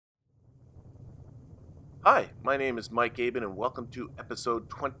Hi, my name is Mike Aben, and welcome to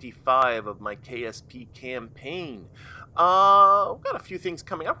episode 25 of my KSP campaign. We've got a few things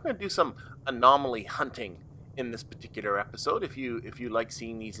coming up. We're going to do some anomaly hunting in this particular episode. If you like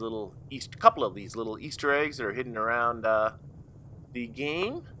seeing these couple of these little Easter eggs that are hidden around the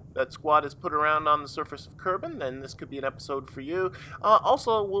game that Squad has put around on the surface of Kerman, then this could be an episode for you.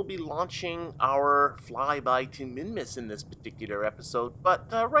 Also, we'll be launching our flyby to Minmus in this particular episode,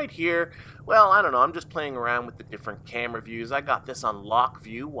 but right here, well, I don't know, I'm just playing around with the different camera views. I got this on lock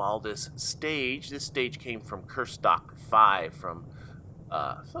view, while this stage came from Kerstock 5 from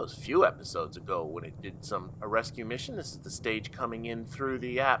that was a few episodes ago when it did a rescue mission. This is the stage coming in through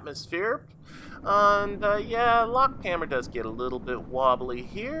the atmosphere. And yeah, lock camera does get a little bit wobbly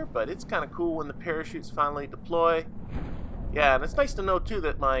here, but it's kind of cool when the parachutes finally deploy. Yeah, and it's nice to know too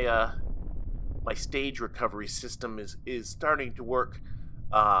that my stage recovery system is starting to work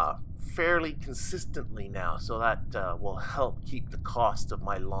fairly consistently now, so that will help keep the cost of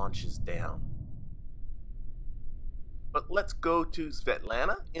my launches down. But let's go to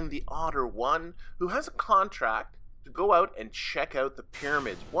Svetlana in the Otter 1, who has a contract to go out and check out the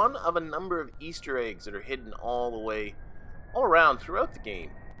pyramids, one of a number of Easter eggs that are hidden all around throughout the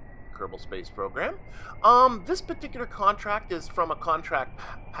game. Kerbal Space Program. This particular contract is from a contract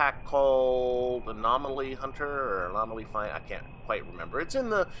pack called Anomaly Hunter or Anomaly Find. I can't quite remember. It's in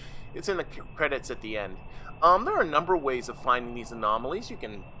the credits at the end. There are a number of ways of finding these anomalies. You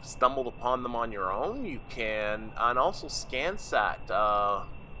can stumble upon them on your own. You can, and also ScanSat. I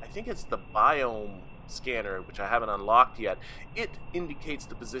think it's the biome scanner, which I haven't unlocked yet. It indicates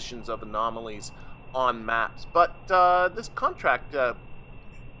the positions of anomalies on maps. But this contract, it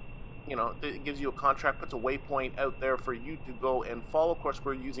gives you a contract, puts a waypoint out there for you to go and follow. Of course,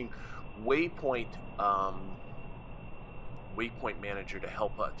 we're using waypoint manager to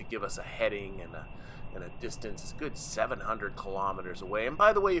help to give us a heading and a distance. It's a good 700 kilometers away. And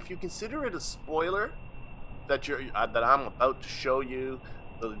by the way, if you consider it a spoiler that I'm about to show you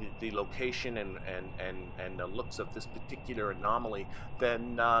the location and the looks of this particular anomaly,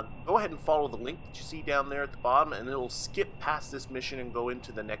 then go ahead and follow the link that you see down there at the bottom, and it'll skip past this mission and go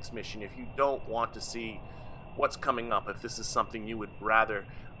into the next mission if you don't want to see what's coming up, if this is something you would rather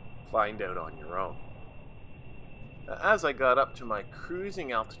find out on your own. As I got up to my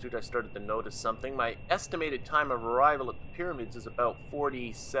cruising altitude, I started to notice something. My estimated time of arrival at the pyramids is about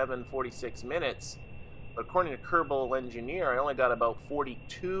 46 minutes. But according to Kerbal Engineer, I only got about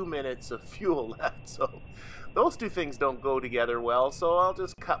 42 minutes of fuel left. So those two things don't go together well. So I'll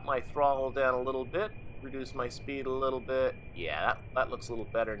just cut my throttle down a little bit, reduce my speed a little bit. Yeah, that looks a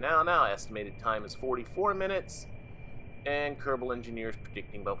little better now. Now estimated time is 44 minutes. And Kerbal Engineer is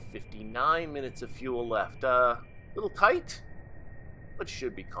predicting about 59 minutes of fuel left. Little tight, but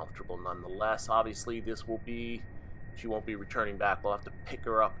should be comfortable nonetheless. Obviously, she won't be returning back. We'll have to pick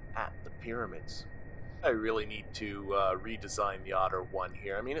her up at the pyramids. I really need to redesign the Otter 1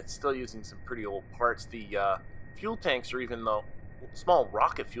 here. I mean, it's still using some pretty old parts. The fuel tanks are even the small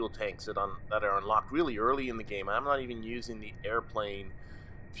rocket fuel tanks that are unlocked really early in the game. I'm not even using the airplane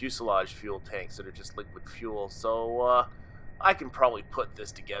fuselage fuel tanks that are just liquid fuel. So I can probably put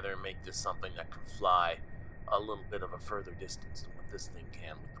this together and make this something that can fly a little bit of a further distance than what this thing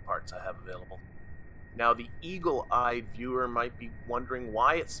can with the parts I have available. Now, the eagle-eyed viewer might be wondering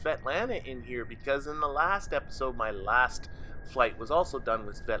why it's Svetlana in here, because in the last episode, my last flight was also done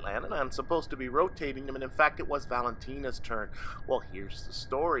with Svetlana, and I'm supposed to be rotating them, and in fact, it was Valentina's turn. Well, here's the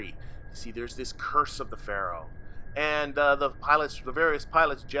story. You see, there's this curse of the Pharaoh. And the various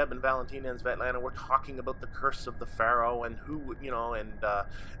pilots, Jeb and Valentina and Svetlana, were talking about the curse of the Pharaoh and who would,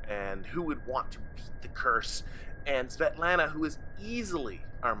 and who would want to beat the curse. And Svetlana, who is easily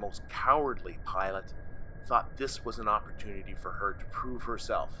our most cowardly pilot, thought this was an opportunity for her to prove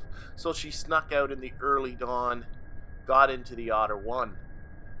herself. So she snuck out in the early dawn, got into the Otter 1,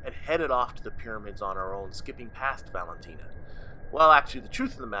 and headed off to the pyramids on her own, skipping past Valentina. Well, actually, the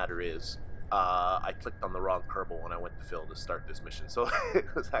truth of the matter is, I clicked on the wrong Kerbal when I went to Phil to start this mission, so it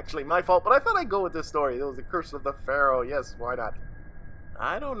was actually my fault, but I thought I'd go with this story. It was the curse of the Pharaoh. Yes, why not?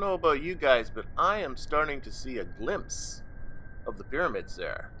 I don't know about you guys, but I am starting to see a glimpse of the pyramids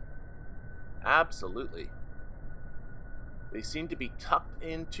there. Absolutely. They seem to be tucked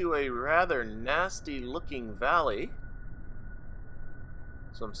into a rather nasty-looking valley,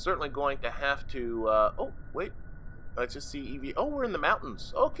 so I'm certainly going to have to, oh, wait. I just see EVA. Oh, we're in the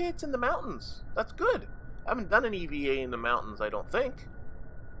mountains. Okay, it's in the mountains. That's good. I haven't done an EVA in the mountains, I don't think.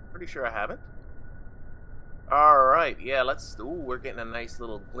 Pretty sure I haven't. Alright, yeah, we're getting a nice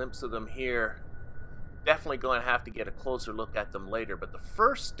little glimpse of them here. Definitely going to have to get a closer look at them later, but the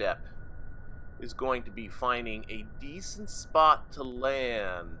first step is going to be finding a decent spot to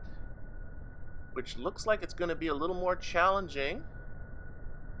land, which looks like it's going to be a little more challenging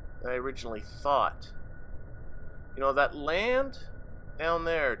than I originally thought. You know, that land down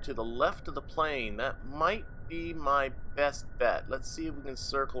there to the left of the plane, that might be my best bet. Let's see if we can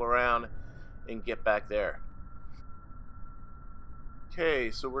circle around and get back there.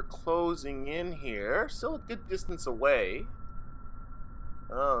 Okay, so we're closing in here. Still a good distance away.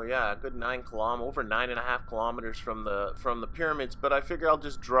 Oh yeah, a good over 9.5 kilometers from the pyramids. But I figure I'll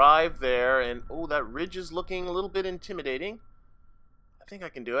just drive there, and oh, that ridge is looking a little bit intimidating. I think I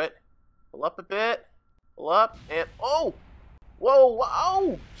can do it. Pull up a bit. Pull up, and oh, whoa,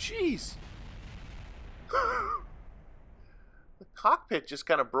 whoa, jeez. The cockpit just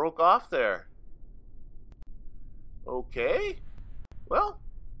kind of broke off there. Okay. Well,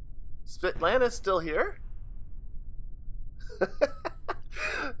 Svetlana's still here.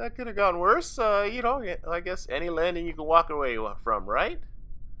 That could have gone worse. You know, I guess any landing you can walk away from, right?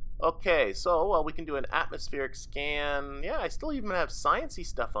 Okay, so, well, we can do an atmospheric scan. Yeah, I still even have sciencey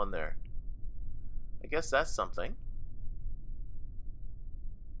stuff on there. I guess that's something.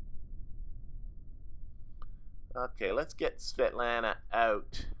 Okay, let's get Svetlana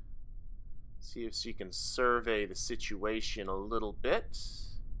out. See if she can survey the situation a little bit.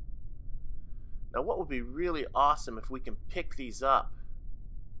 Now, what would be really awesome if we can pick these up?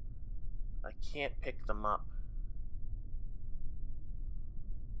 I can't pick them up.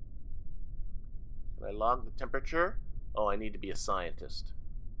 Can I log the temperature? Oh, I need to be a scientist.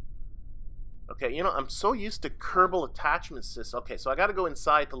 Okay, you know, I'm so used to Kerbal attachment system. Okay, so I got to go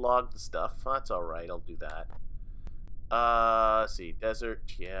inside to log the stuff. That's all right. I'll do that. Let's see, desert,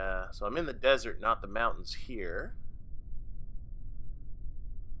 yeah. So I'm in the desert, not the mountains here.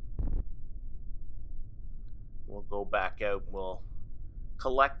 We'll go back out and we'll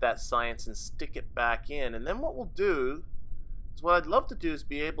collect that science and stick it back in. And then what we'll do is, what I'd love to do is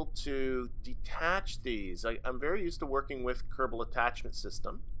be able to detach these. I'm very used to working with Kerbal attachment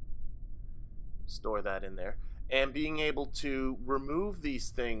system. Store that in there. And being able to remove these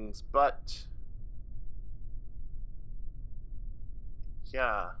things, but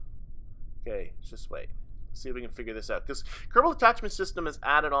yeah. Okay, let's just wait. Let's see if we can figure this out. Because Kerbal attachment system has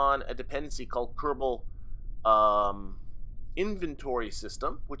added on a dependency called Kerbal inventory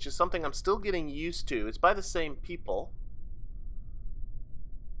system, which is something I'm still getting used to. It's by the same people.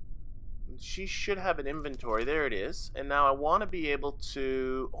 She should have an inventory. There it is. And now I want to be able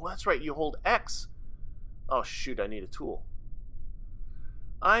to... Oh, that's right. You hold X. Oh, shoot. I need a tool.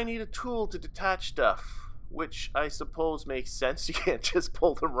 I need a tool to detach stuff, which I suppose makes sense. You can't just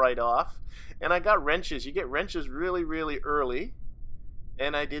pull them right off. And I got wrenches. You get wrenches really, really early.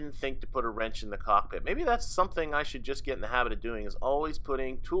 And I didn't think to put a wrench in the cockpit. Maybe that's something I should just get in the habit of doing, is always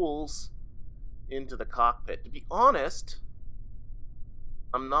putting tools into the cockpit. To be honest,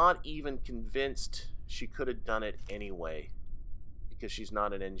 I'm not even convinced she could have done it anyway, because she's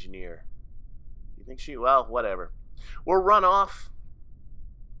not an engineer. You think she... Well, whatever. We'll run off.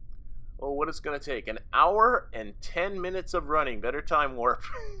 Oh, what it's going to take? An hour and 10 minutes of running. Better time warp.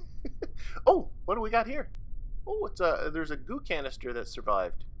 Oh, what do we got here? Oh, there's a goo canister that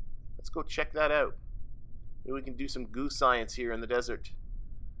survived. Let's go check that out. Maybe we can do some goo science here in the desert.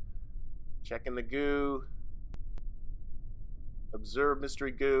 Checking the goo. Observe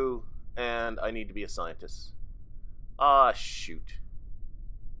mystery goo. And I need to be a scientist. Ah, shoot.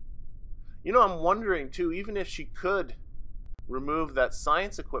 You know, I'm wondering, too, even if she could remove that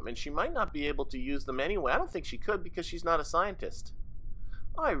science equipment, she might not be able to use them anyway. I don't think she could, because she's not a scientist.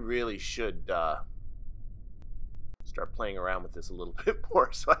 I really should start playing around with this a little bit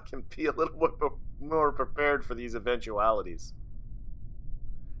more so I can be a little more prepared for these eventualities.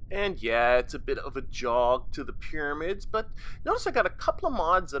 And yeah, it's a bit of a jog to the pyramids, but notice I got a couple of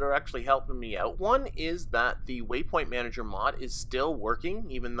mods that are actually helping me out. One is that the Waypoint Manager mod is still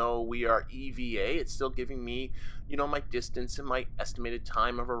working, even though we are EVA. It's still giving me, you know, my distance and my estimated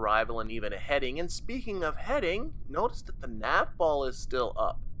time of arrival and even a heading. And speaking of heading, notice that the nav ball is still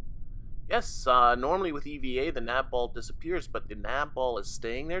up. Yes, normally with EVA the nav ball disappears, but the nav ball is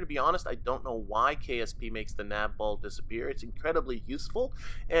staying there. To be honest, I don't know why KSP makes the nav ball disappear. It's incredibly useful,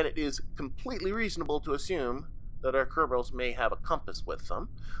 and it is completely reasonable to assume that our Kerbals may have a compass with them.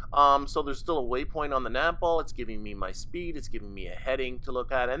 So there's still a waypoint on the nav ball. It's giving me my speed. It's giving me a heading to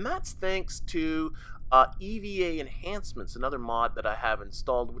look at, and that's thanks to EVA Enhancements, another mod that I have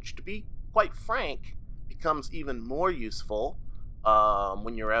installed, which, to be quite frank, becomes even more useful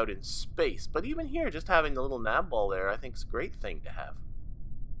when you're out in space. But even here, just having the little nav ball there, I think is a great thing to have.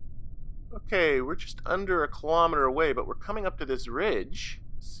 Okay, we're just under 1 kilometer away, but we're coming up to this ridge.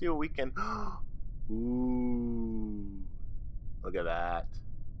 Let's see what we can... Ooh. Look at that.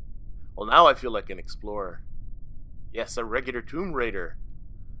 Well, now I feel like an explorer. Yes, a regular Tomb Raider.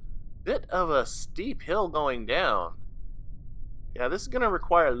 Bit of a steep hill going down. Yeah, this is going to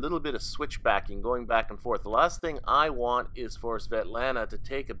require a little bit of switchbacking, going back and forth. The last thing I want is for Svetlana to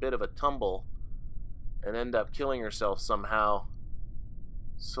take a bit of a tumble and end up killing herself somehow.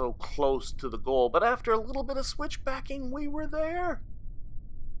 So close to the goal. But after a little bit of switchbacking, we were there.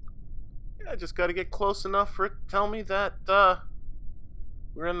 Yeah, I just got to get close enough for it to tell me that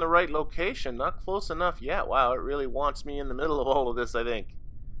we're in the right location. Not close enough yet. Wow, it really wants me in the middle of all of this, I think.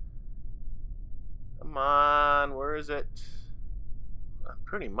 Come on, where is it? I'm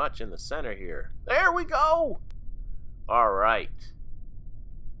pretty much in the center here. There we go! Alright.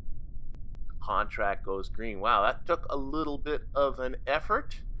 Contract goes green. Wow, that took a little bit of an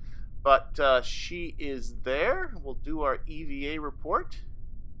effort. But she is there. We'll do our EVA report.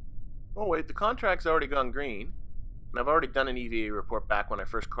 Oh wait, the contract's already gone green. And I've already done an EVA report back when I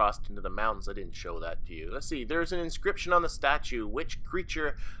first crossed into the mountains. I didn't show that to you. Let's see. There's an inscription on the statue. Which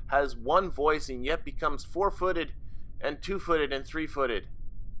creature has one voice and yet becomes 4-footed and 2-footed and 3-footed?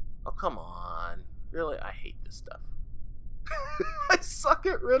 Oh, come on. Really? I hate this stuff. I suck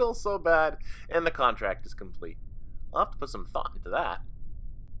at riddles so bad. And the contract is complete. I'll have to put some thought into that.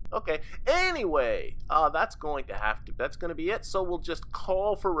 Okay, anyway, that's going to be it. So we'll just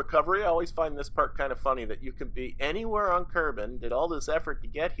call for recovery. I always find this part kind of funny, that you can be anywhere on Kerman, did all this effort to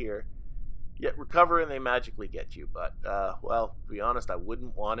get here, yet recover and they magically get you. But, well, to be honest, I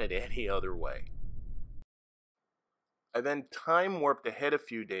wouldn't want it any other way. I then time warped ahead a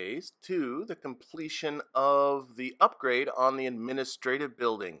few days to the completion of the upgrade on the administrative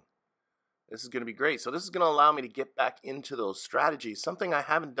building. This is going to be great. So this is going to allow me to get back into those strategies, something I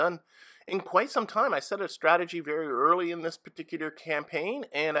haven't done in quite some time. I set a strategy very early in this particular campaign,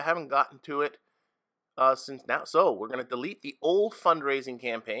 and I haven't gotten to it since now. So we're going to delete the old fundraising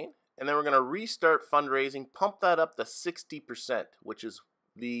campaign, and then we're going to restart fundraising, pump that up to 60%, which is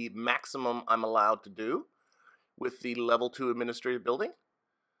the maximum I'm allowed to do with the level 2 administrative building.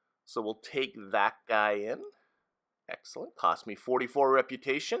 So we'll take that guy in. Excellent. Cost me 44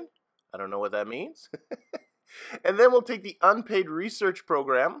 reputation. I don't know what that means. And then we'll take the unpaid research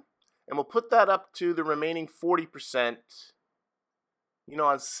program and we'll put that up to the remaining 40%. You know,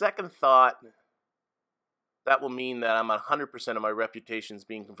 on second thought, that will mean that I'm 100% of my reputations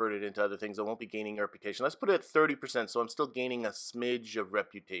being converted into other things. I won't be gaining reputation. Let's put it at 30%, so I'm still gaining a smidge of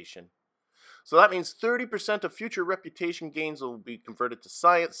reputation. So that means 30% of future reputation gains will be converted to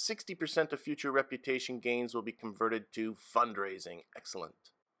science. 60% of future reputation gains will be converted to fundraising. Excellent.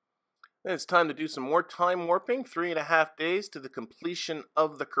 Then it's time to do some more time warping. 3.5 days to the completion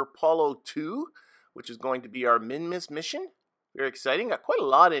of the Kerpollo 2, which is going to be our Minmus mission. Very exciting. Got quite a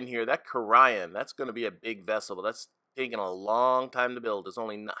lot in here. That Kerman, that's going to be a big vessel, but that's taken a long time to build. It's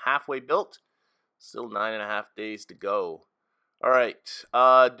only halfway built. Still 9.5 days to go. All right,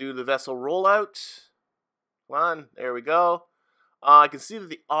 do the vessel rollout. Come on, there we go. I can see that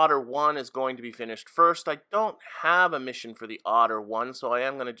the Otter 1 is going to be finished first. I don't have a mission for the Otter 1, so I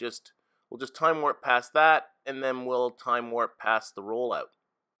am going to we'll just time warp past that, and then we'll time warp past the rollout.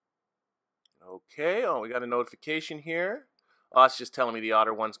 Okay, oh, we got a notification here. Oh, it's just telling me the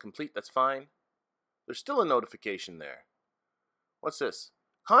Otter 1's complete. That's fine. There's still a notification there. What's this?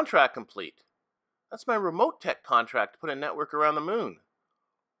 Contract complete. That's my remote tech contract to put a network around the moon.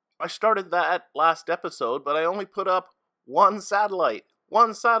 I started that last episode, but I only put up one satellite.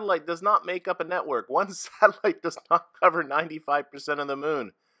 One satellite does not make up a network. One satellite does not cover 95% of the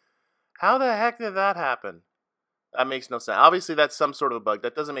moon. How the heck did that happen? That makes no sense. Obviously, that's some sort of a bug.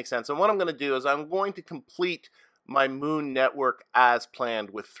 That doesn't make sense. And what I'm going to do is I'm going to complete my moon network as planned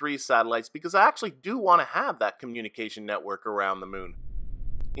with 3 satellites, because I actually do want to have that communication network around the moon.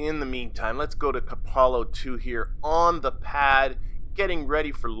 In the meantime, let's go to Kerpollo 2 here on the pad, getting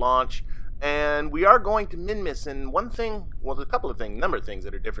ready for launch. And we are going to Minmus, and one thing, well, there's a couple of things, number of things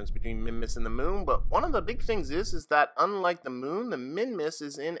that are different between Minmus and the moon, but one of the big things is that unlike the moon, the Minmus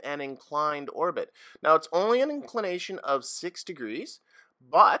is in an inclined orbit. Now, it's only an inclination of 6 degrees,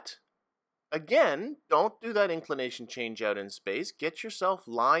 but again, don't do that inclination change out in space. Get yourself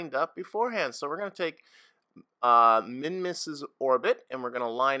lined up beforehand. So we're going to take Minmus's orbit, and we're going to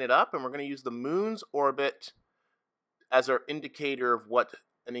line it up, and we're going to use the moon's orbit as our indicator of what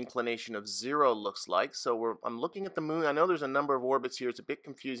an inclination of 0 looks like. So I'm looking at the moon. I know there's a number of orbits here. It's a bit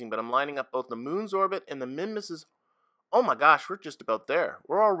confusing, but I'm lining up both the moon's orbit and the Minmus's. Oh my gosh, we're just about there.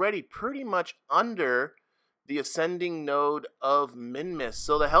 We're already pretty much under the ascending node of Minmus.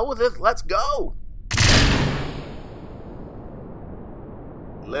 So the hell with it, let's go!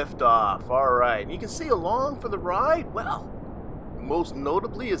 liftoff. All right, and you can see along for the ride, well, most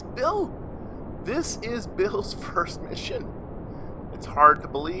notably is Bill. This is Bill's first mission. It's hard to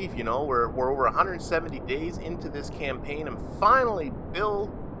believe, you know, we're over 170 days into this campaign, and finally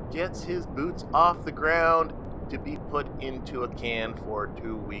Bill gets his boots off the ground to be put into a can for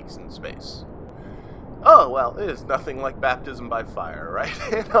 2 weeks in space. Oh, well, it is nothing like baptism by fire,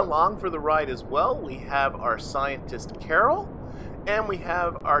 right? And along for the ride as well, we have our scientist Carol, and we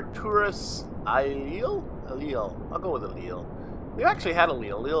have our tourist Alil. I'll go with Alil. We actually had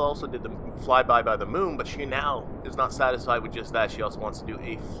Alil. Alil also did the flyby by the moon, but she now is not satisfied with just that. She also wants to do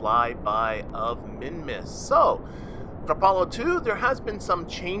a flyby of Minmus. So, Kerpollo 2, there has been some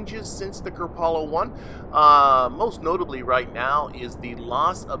changes since the Kerpollo 1. Most notably right now is the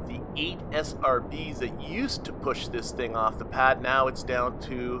loss of the 8 SRBs that used to push this thing off the pad. Now it's down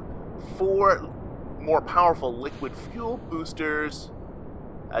to 4 more powerful liquid fuel boosters,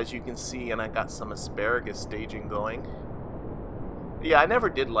 as you can see, and I got some asparagus staging going. Yeah, I never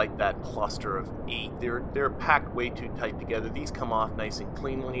did like that cluster of 8. They're packed way too tight together. These come off nice and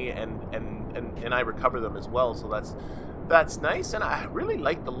cleanly, and I recover them as well, so that's nice, and I really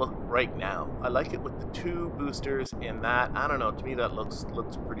like the look right now. I like it with the 2 boosters and that. I don't know, to me that looks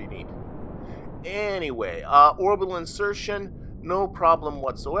pretty neat. Anyway, orbital insertion, no problem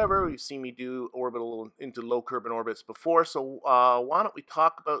whatsoever. You've seen me do orbital into low Kerbin orbits before, so why don't we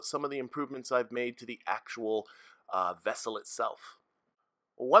talk about some of the improvements I've made to the actual vessel itself.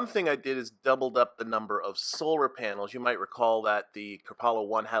 One thing I did is doubled up the number of solar panels. You might recall that the Kerpollo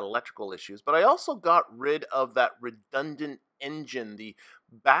 1 had electrical issues, but I also got rid of that redundant engine, the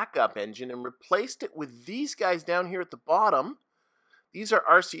backup engine, and replaced it with these guys down here at the bottom. These are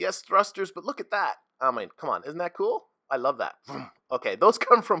RCS thrusters, but look at that. I mean, come on, isn't that cool? I love that. Okay, those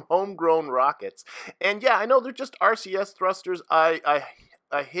come from homegrown rockets. And yeah, I know they're just RCS thrusters. I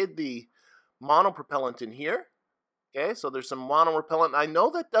hid the monopropellant in here. Okay, so there's some monopropellant. I know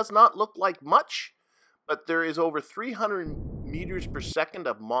that does not look like much, but there is over 300 meters per second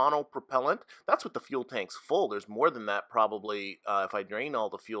of monopropellant. That's with the fuel tank's full. There's more than that probably if I drain all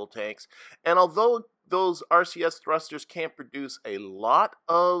the fuel tanks. And although those RCS thrusters can't produce a lot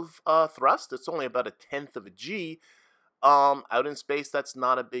of thrust, it's only about 1/10 of a G. Out in space, that's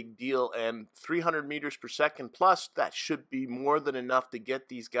not a big deal, and 300 meters per second plus, that should be more than enough to get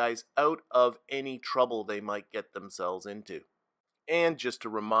these guys out of any trouble they might get themselves into. And just to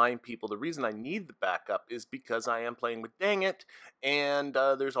remind people, the reason I need the backup is because I am playing with Dang It, and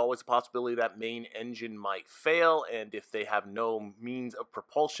there's always a possibility that main engine might fail, and if they have no means of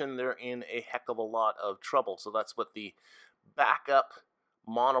propulsion, they're in a heck of a lot of trouble. So that's what the backup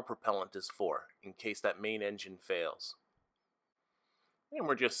monopropellant is for, in case that main engine fails. And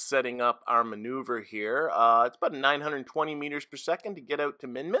we're just setting up our maneuver here. It's about 920 meters per second to get out to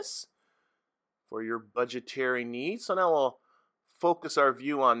Minmus for your budgetary needs. So now we'll focus our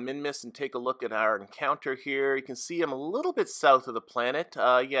view on Minmus and take a look at our encounter here. You can see I'm a little bit south of the planet.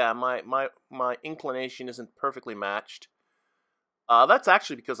 Yeah, my inclination isn't perfectly matched. That's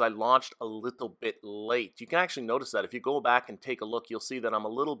actually because I launched a little bit late. You can actually notice that. If you go back and take a look, you'll see that I'm a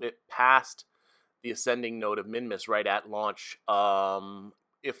little bit past the ascending node of Minmus right at launch.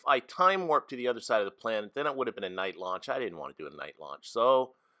 If I time warp to the other side of the planet, then it would have been a night launch. I didn't want to do a night launch.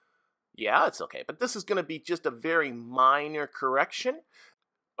 So, yeah, it's okay. But this is going to be just a very minor correction.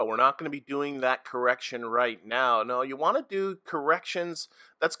 But we're not going to be doing that correction right now. No, you want to do corrections.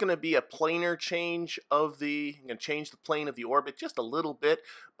 That's going to be a planar change of the, you're going to change the plane of the orbit just a little bit.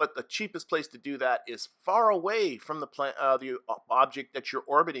 But the cheapest place to do that is far away from the object that you're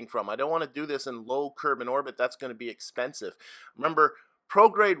orbiting from. I don't want to do this in low Kerbin orbit. That's going to be expensive. Remember,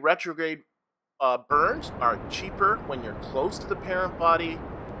 prograde, retrograde burns are cheaper when you're close to the parent body.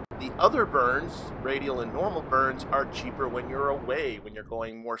 The other burns, radial and normal burns, are cheaper when you're away, when you're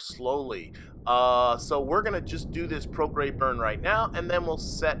going more slowly. So we're going to just do this prograde burn right now, and then we'll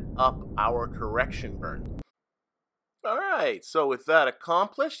set up our correction burn. Alright, so with that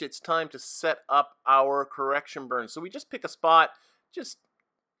accomplished, it's time to set up our correction burn. So we just pick a spot just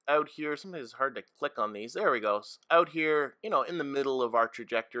out here. Sometimes it's hard to click on these. There we go. Out here, you know, in the middle of our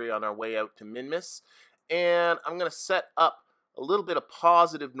trajectory on our way out to Minmus. And I'm going to set up a little bit of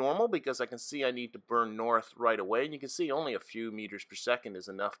positive normal because I can see I need to burn north right away. And you can see only a few meters per second is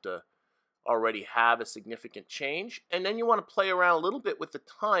enough to already have a significant change. And then you want to play around a little bit with the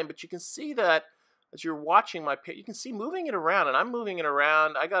time, but you can see that as you're watching my page, you can see moving it around, and I'm moving it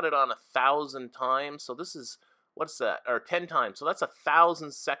around. I got it on 1,000 times, so this is, what's that, or 10 times, so that's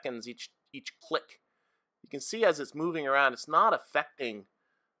 1,000 seconds each click. You can see as it's moving around, it's not affecting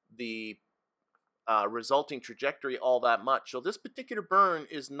the resulting trajectory all that much. So this particular burn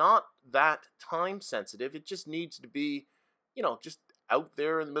is not that time sensitive. It just needs to be, you know, just out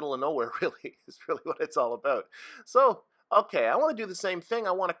there in the middle of nowhere, really, is really what it's all about. So, okay, I want to do the same thing.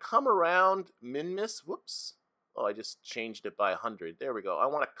 I want to come around Minmus. Whoops. Oh, I just changed it by 100. There we go. I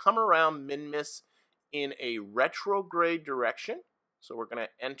want to come around Minmus in a retrograde direction. So we're going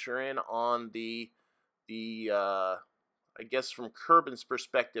to enter in on the I guess from Kerman's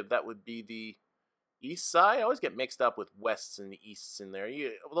perspective, that would be the east side. I always get mixed up with wests and the easts in there.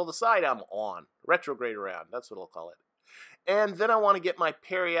 Well, the side I'm on. Retrograde around. That's what I'll call it. And then I want to get my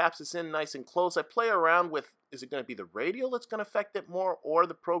periapsis in nice and close. I play around with, is it going to be the radial that's going to affect it more or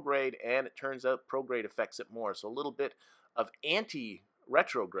the prograde? And it turns out prograde affects it more. So a little bit of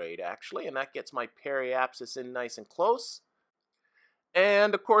anti-retrograde, actually. And that gets my periapsis in nice and close.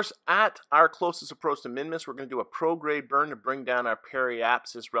 And, of course, at our closest approach to Minmus, we're going to do a prograde burn to bring down our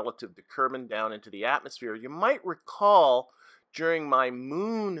periapsis relative to Kerman down into the atmosphere. You might recall during my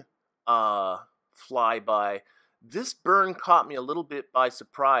moon flyby, this burn caught me a little bit by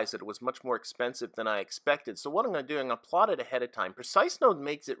surprise that it was much more expensive than I expected. So what I'm going to do, I'm going to plot it ahead of time. Precise node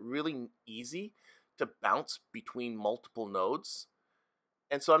makes it really easy to bounce between multiple nodes.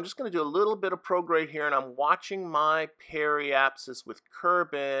 And so I'm just going to do a little bit of prograde here, and I'm watching my periapsis with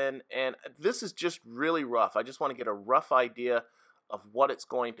Kerman, and this is just really rough. I just want to get a rough idea of what it's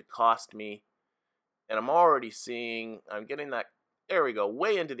going to cost me. And I'm already seeing, I'm getting that, there we go,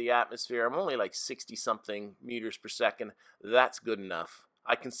 way into the atmosphere. I'm only like 60-something meters per second. That's good enough.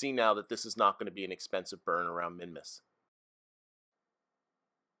 I can see now that this is not going to be an expensive burn around Minmus.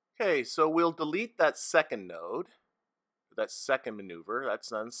 Okay, so we'll delete that second node. That second maneuver, that's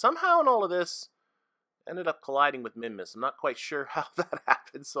done. Somehow in all of this, ended up colliding with Minmus. I'm not quite sure how that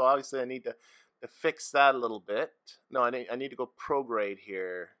happened, so obviously I need to fix that a little bit. No, I need to go prograde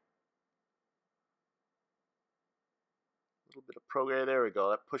here. A little bit of prograde, there we go.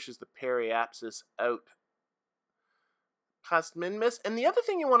 That pushes the periapsis out past Minmus. And the other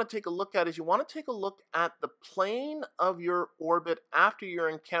thing you want to take a look at is you want to take a look at the plane of your orbit after your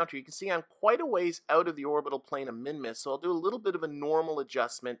encounter. You can see I'm quite a ways out of the orbital plane of Minmus, so I'll do a little bit of a normal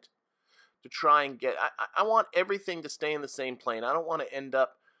adjustment to try and get, I want everything to stay in the same plane. I don't want to end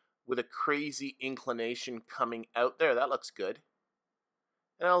up with a crazy inclination coming out there. That looks good.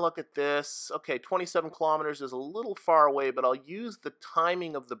 And I'll look at this. Okay, 27 kilometers is a little far away, but I'll use the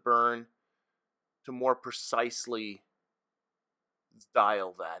timing of the burn to more precisely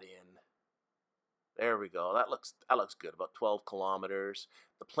dial that in. There we go. That looks good. About 12 kilometers.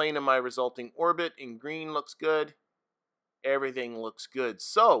 The plane of my resulting orbit in green looks good. Everything looks good.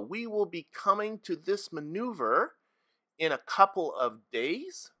 So we will be coming to this maneuver in a couple of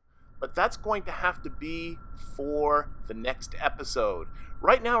days, but that's going to have to be for the next episode.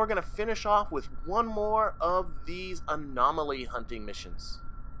 Right now we're going to finish off with one more of these anomaly hunting missions.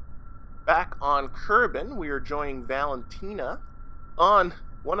 Back on Kerman, we are joining Valentina on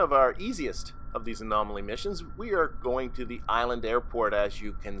one of our easiest of these anomaly missions. We are going to the island airport, as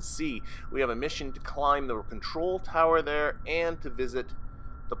you can see. We have a mission to climb the control tower there and to visit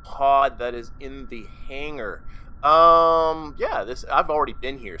the pod that is in the hangar. Yeah, I've already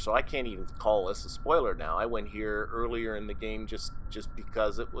been here, so I can't even call this a spoiler now. I went here earlier in the game just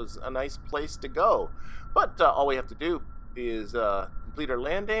because it was a nice place to go. But all we have to do is complete our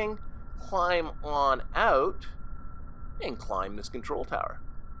landing, climb on out, and climb this control tower.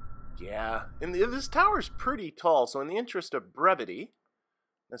 Yeah, and this tower is pretty tall, so in the interest of brevity,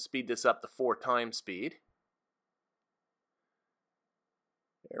 let's speed this up to 4 times speed.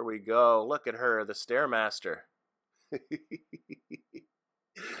 There we go. Look at her, the Stairmaster.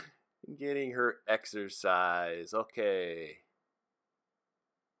 Getting her exercise. Okay.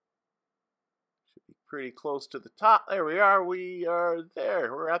 Should be pretty close to the top. There we are. We are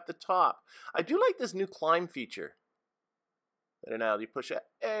there. We're at the top. I do like this new climb feature. Better now, you push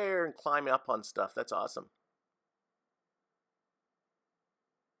air and climb up on stuff. That's awesome.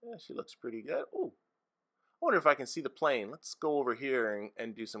 Yeah, she looks pretty good. Ooh. I wonder if I can see the plane. Let's go over here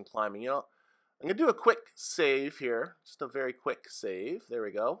and do some climbing. You know, I'm going to do a quick save here. Just a very quick save. There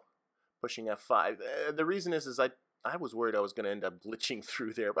we go. Pushing F5. The reason is I was worried I was going to end up glitching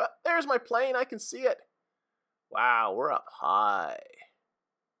through there. But there's my plane. I can see it. Wow, we're up high.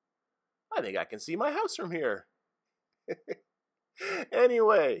 I think I can see my house from here.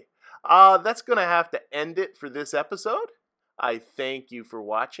 Anyway, that's going to have to end it for this episode. I thank you for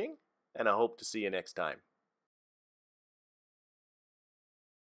watching, and I hope to see you next time.